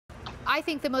I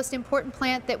think, the most important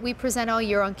plant that we present all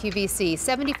year on QVC.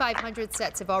 7,500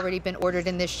 sets have already been ordered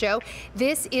in this show.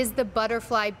 This is the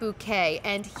butterfly bouquet,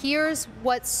 and here's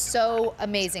what's so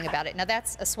amazing about it. Now,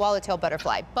 that's a swallowtail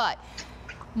butterfly, but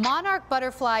monarch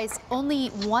butterflies only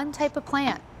eat one type of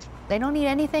plant. They don't eat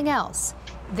anything else.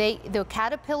 The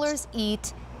caterpillars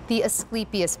eat the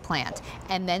Asclepias plant,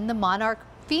 and then the monarch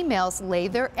females lay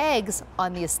their eggs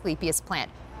on the Asclepias plant.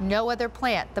 No other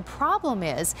plant. The problem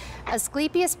is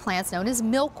Asclepias plants, known as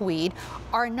milkweed,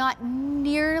 are not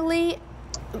nearly,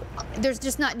 there's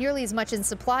just not nearly as much in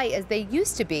supply as they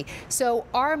used to be. So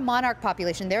our monarch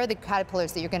population, they're the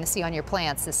caterpillars that you're going to see on your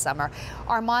plants this summer.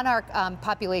 Our monarch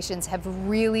populations have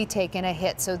really taken a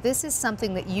hit. So this is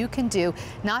something that you can do,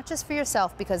 not just for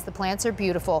yourself because the plants are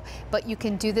beautiful, but you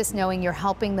can do this knowing you're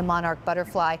helping the monarch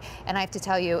butterfly. And I have to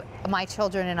tell you, my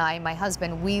children and I, my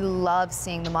husband, we love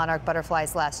seeing the monarch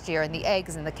butterflies last year and the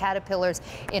eggs and the caterpillars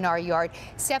in our yard.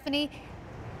 Stephanie,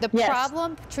 the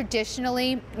problem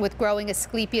traditionally with growing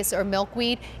Asclepias or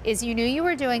milkweed is you knew you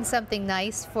were doing something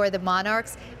nice for the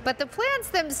monarchs, but the plants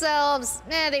themselves,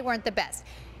 they weren't the best.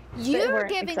 You're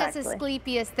giving us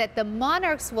Asclepias that the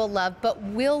monarchs will love, but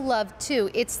we'll love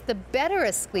too. It's the better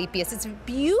Asclepias. It's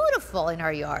beautiful in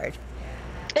our yard.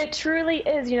 It truly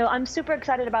is. You know, I'm super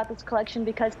excited about this collection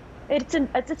because it's a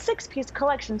 6-piece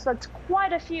collection, so it's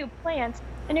quite a few plants,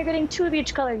 and you're getting 2 of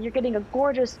each color. You're getting a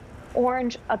gorgeous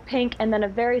orange, a pink, and then a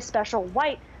very special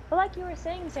white. But like you were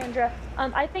saying, Sandra,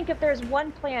 I think if there's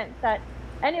one plant that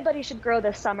anybody should grow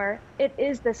this summer, it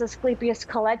is this Asclepias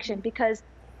collection, because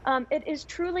it is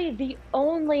truly the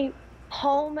only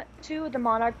home to the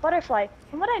monarch butterfly.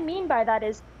 And what I mean by that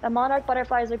is the monarch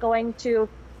butterflies are going to,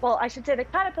 well, I should say the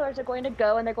caterpillars are going to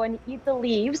go and they're going to eat the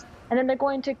leaves, and then they're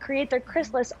going to create their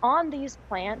chrysalis on these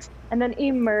plants and then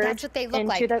emerge. That's what they look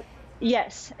into like.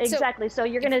 Yes, exactly. So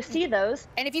you're going to see those.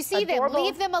 And if you see them,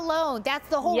 leave them alone. That's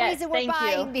the whole reason we're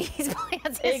buying these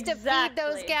plants, is to feed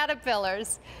those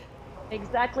caterpillars.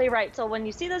 Exactly right. So when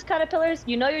you see those caterpillars,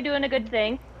 you know you're doing a good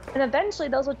thing. And eventually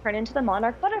those will turn into the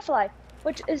monarch butterfly,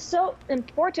 which is so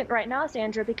important right now,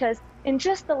 Sandra, because in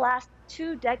just the last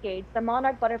 2 decades, the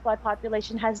monarch butterfly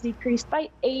population has decreased by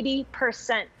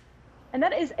 80%. And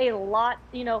that is a lot.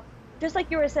 You know, just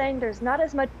like you were saying, there's not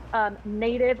as much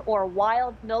native or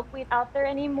wild milkweed out there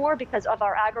anymore because of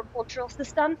our agricultural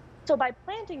system. So by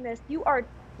planting this, you are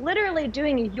literally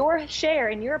doing your share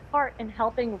and your part in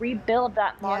helping rebuild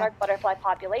that monarch butterfly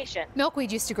population.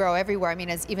 Milkweed used to grow everywhere. I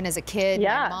mean, even as a kid,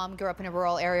 my mom grew up in a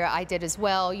rural area. I did as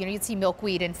well. You know, you'd see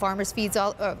milkweed in farmers' fields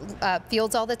all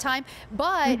the time.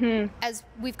 But as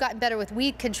we've gotten better with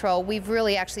weed control, we've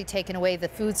really actually taken away the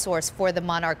food source for the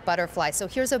monarch butterfly. So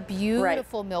here's a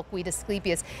beautiful milkweed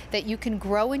Asclepias that you can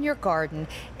grow in your garden.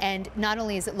 And not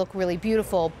only does it look really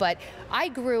beautiful, but I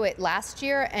grew it last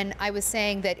year, and I was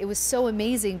saying that it was so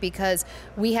amazing because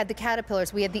we had the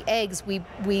caterpillars, we had the eggs, we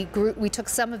took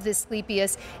some of this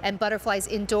Asclepias and butterflies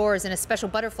indoors in a special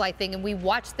butterfly thing, and we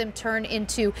watched them turn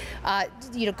into,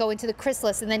 go into the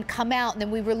chrysalis and then come out, and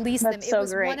then we released them. It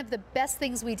was one of the best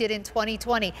things we did in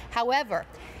 2020. However,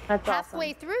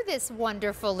 halfway through this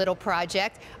wonderful little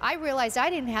project, I realized I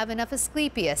didn't have enough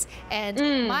Asclepias,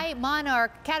 and my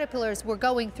monarch caterpillars were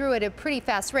going through at a pretty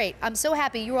fast rate. I'm so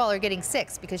happy you all are getting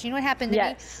 6, because you know what happened to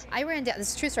me? I ran down, this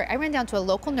is a true story, I ran down to a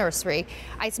local nursery.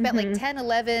 I spent like $10,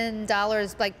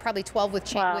 $11, like probably 12 with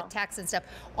tax and stuff,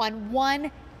 on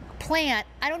one plant.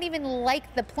 I don't even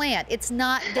like the plant. It's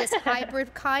not this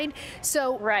hybrid kind.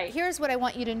 So here's what I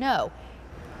want you to know.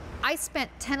 I spent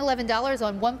 $10, $11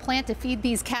 on one plant to feed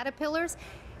these caterpillars.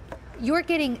 You're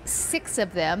getting 6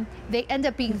 of them. They end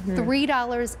up being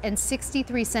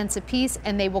 $3.63 a piece,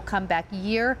 and they will come back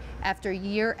year after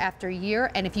year after year.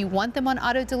 And if you want them on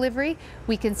auto delivery,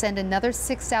 we can send another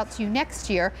 6 out to you next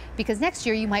year, because next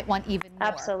year you might want even more.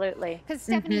 Absolutely. Because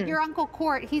Stephanie, your Uncle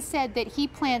Court, he said that he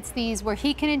plants these where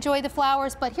he can enjoy the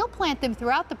flowers, but he'll plant them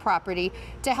throughout the property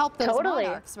to help those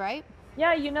monarchs, right?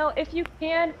 Yeah, you know, if you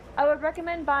can, I would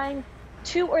recommend buying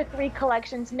 2 or 3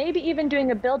 collections, maybe even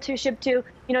doing a build to ship to,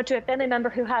 you know, to a family member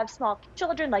who have small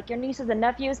children, like your nieces and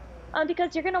nephews,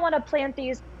 because you're going to want to plant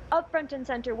these up front and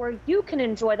center where you can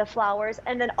enjoy the flowers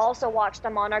and then also watch the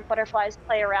monarch butterflies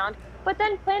play around. But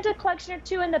then plant a collection or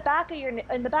 2 in the back of your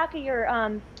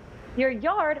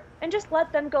yard, and just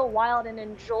let them go wild and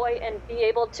enjoy and be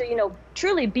able to, you know,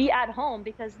 truly be at home,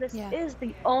 because this is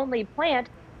the only plant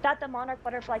that the monarch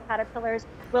butterfly caterpillars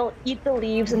will eat the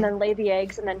leaves and then lay the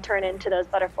eggs and then turn into those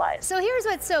butterflies. So here's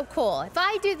what's so cool. If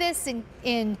I do this in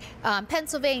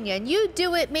Pennsylvania, and you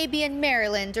do it maybe in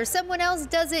Maryland, or someone else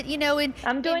does it, you know, in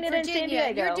I'm doing in it in Virginia,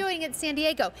 San Diego. You're doing it in San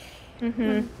Diego.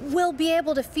 will be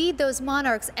able to feed those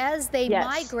monarchs as they Yes.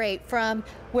 migrate from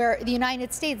where the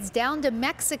United States down to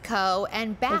Mexico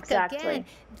and back again.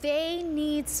 They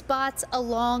need spots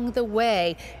along the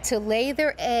way to lay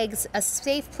their eggs, a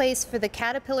safe place for the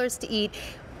caterpillars to eat.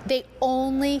 They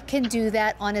only can do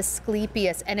that on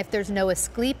Asclepias, and if there's no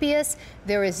Asclepias,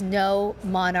 there is no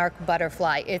monarch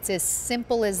butterfly. It's as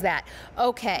simple as that.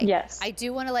 Okay, Yes. I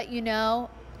do want to let you know,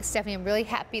 Stephanie, I'm really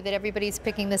happy that everybody's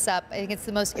picking this up. I think it's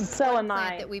the most important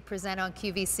plant that we present on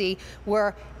QVC.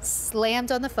 We're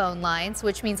slammed on the phone lines,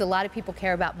 which means a lot of people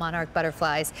care about monarch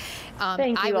butterflies.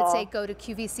 I would say go to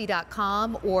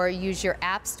QVC.com or use your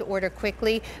apps to order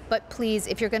quickly. But please,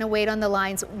 if you're going to wait on the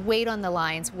lines, wait on the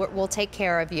lines. We'll take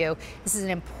care of you. This is an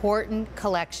important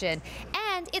collection.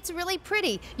 And it's really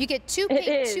pretty. You get 2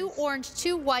 pink, 2 orange,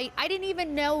 2 white. I didn't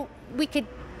even know we could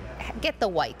get the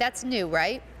white. That's new,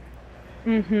 right?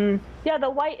 Yeah,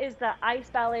 the white is the ice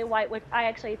ballet white, which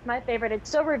it's my favorite. It's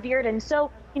so revered and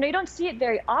so, you don't see it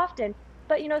very often.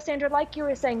 But, Sandra, like you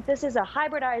were saying, this is a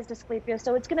hybridized Asclepias,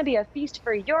 so it's going to be a feast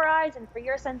for your eyes and for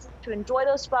your senses to enjoy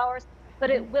those flowers. But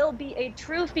it will be a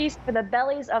true feast for the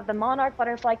bellies of the monarch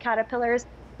butterfly caterpillars,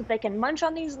 so they can munch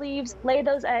on these leaves, lay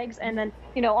those eggs, and then,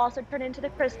 also turn into the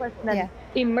chrysalis and then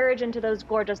emerge into those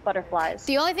gorgeous butterflies.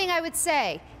 The only thing I would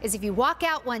say is if you walk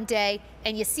out one day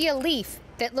and you see a leaf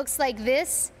that looks like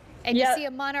this, and you see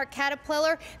a monarch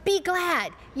caterpillar, be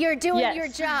glad you're doing your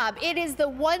job. It is the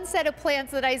one set of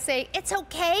plants that I say, it's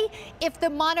okay if the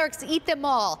monarchs eat them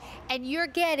all. And you're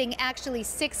getting actually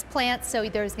 6 plants, so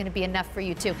there's gonna be enough for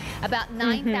you too. About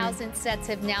 9,000 sets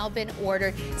have now been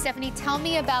ordered. Stephanie, tell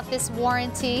me about this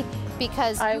warranty,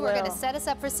 because you are gonna set us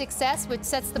up for success, which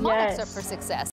sets the monarchs up for success.